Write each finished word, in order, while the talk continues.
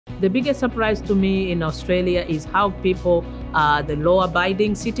The biggest surprise to me in Australia is how people are the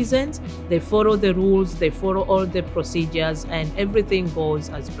law-abiding citizens. They follow the rules, they follow all the procedures, and everything goes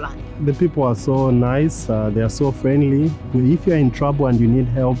as planned. The people are so nice, they are so friendly. If you're in trouble and you need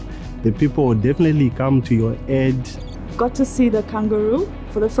help, the people will definitely come to your aid. Got to see the kangaroo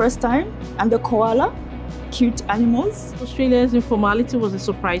for the first time and the koala. Cute animals. Australia's informality was a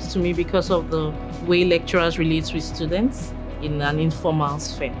surprise to me because of the way lecturers relate with students in an informal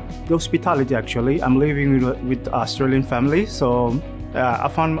sphere. The hospitality, actually. I'm living with Australian family, so I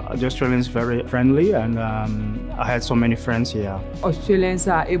found the Australians very friendly, and I had so many friends here. Australians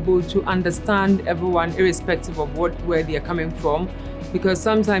are able to understand everyone irrespective of where they are coming from, because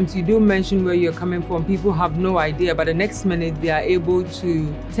sometimes you do mention where you're coming from, people have no idea, but the next minute they are able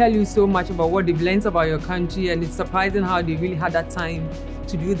to tell you so much about what they've learned about your country, and it's surprising how they really had that time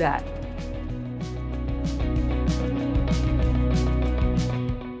to do that.